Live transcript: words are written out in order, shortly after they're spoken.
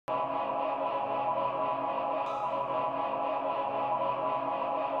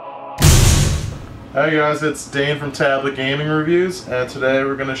Hi guys, it's Dane from Tablet Gaming Reviews, and today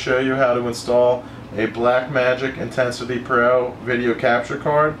we're going to show you how to install a Blackmagic Intencity Pro video capture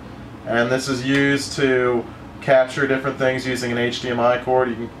card. And this is used to capture different things using an HDMI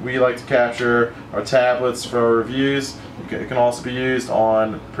cord. We like to capture our tablets for our reviews. It can also be used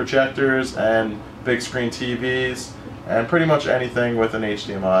on projectors and big screen TVs and pretty much anything with an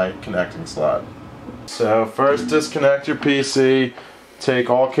HDMI connecting slot. So first, disconnect your PC.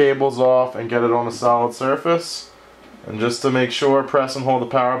 Take all cables off and get it on a solid surface. And just to make sure, press and hold the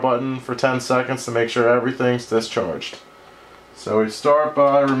power button for 10 seconds to make sure everything's discharged. So we start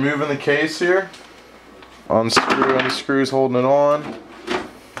by removing the case here. Unscrew any screws holding it on.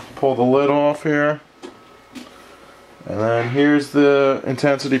 Pull the lid off here. And then here's the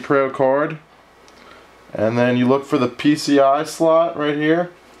Intencity Pro card. And then you look for the PCI slot right here.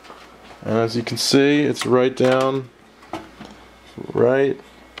 And as you can see, it's right down. Right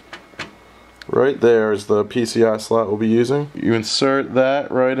there is the PCI slot we'll be using. You insert that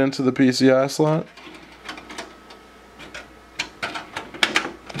right into the PCI slot.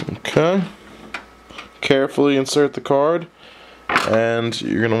 Okay. Carefully insert the card, and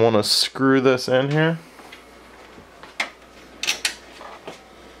you're going to want to screw this in here.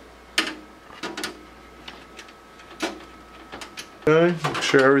 Okay, make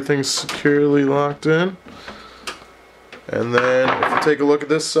sure everything's securely locked in. And then, if you take a look at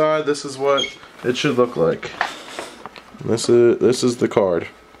this side, this is what it should look like. This is the card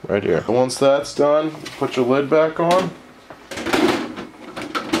right here. Once that's done, put your lid back on.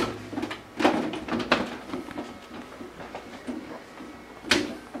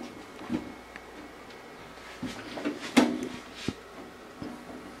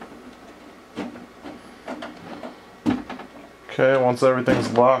 Okay, once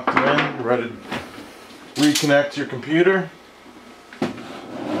everything's locked in, you're ready to reconnect your computer.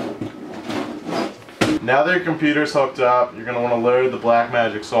 Now that your computer's hooked up, you're going to want to load the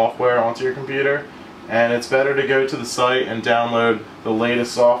Blackmagic software onto your computer, and it's better to go to the site and download the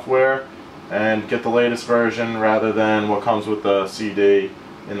latest software and get the latest version rather than what comes with the CD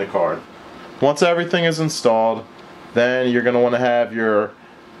in the card. Once everything is installed, then you're going to want to have your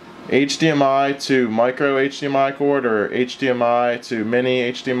HDMI to micro HDMI cord or HDMI to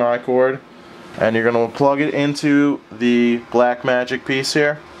mini HDMI cord. And you're going to plug it into the Blackmagic piece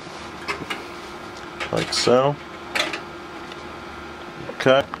here, like so.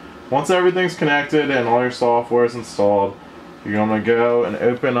 Okay. Once everything's connected and all your software is installed, you're going to go and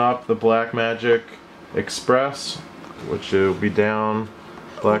open up the Blackmagic Express, which will be down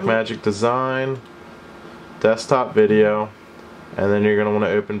Blackmagic Design, Desktop Video, and then you're going to want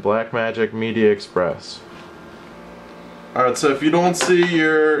to open Blackmagic Media Express. Alright, so if you don't see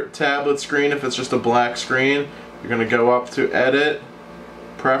your tablet screen, if it's just a black screen, you're going to go up to Edit,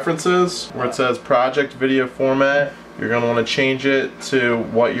 Preferences, where it says Project Video Format. You're going to want to change it to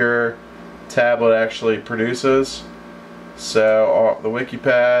what your tablet actually produces. So the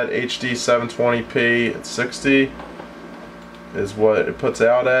WikiPad HD 720p at 60 is what it puts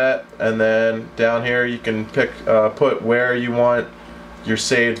out at, and then down here you can put where you want your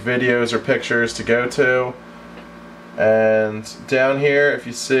saved videos or pictures to go to. And down here, if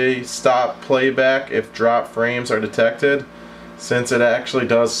you see stop playback if drop frames are detected, since it actually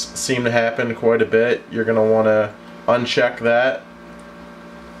does seem to happen quite a bit, you're going to want to uncheck that.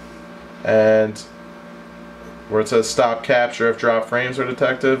 And where it says stop capture if drop frames are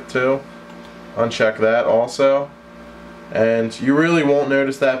detected too, uncheck that also. And you really won't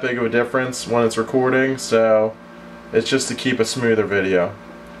notice that big of a difference when it's recording, so it's just to keep a smoother video.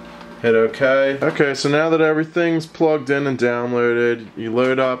 Hit OK. Okay, so now that everything's plugged in and downloaded, you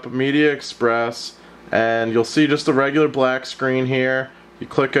load up Media Express, and you'll see just a regular black screen here. You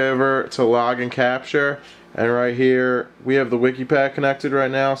click over to Log and Capture, and right here we have the WikiPad connected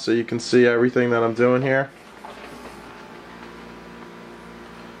right now, so you can see everything that I'm doing here.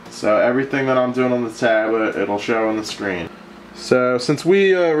 So everything that I'm doing on the tablet, it'll show on the screen. So since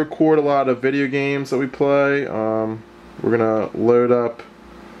we record a lot of video games that we play, we're gonna load up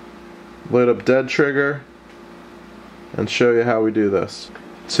Dead Trigger and show you how we do this.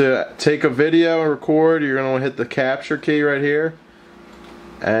 To take a video and record, you're going to hit the capture key right here,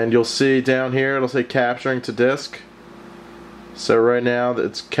 and you'll see down here it'll say capturing to disk. So right now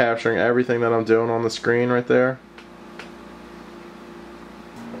it's capturing everything that I'm doing on the screen right there.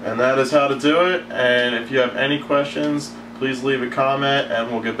 And that is how to do it, and if you have any questions, please leave a comment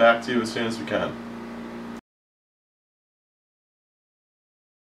and we'll get back to you as soon as we can.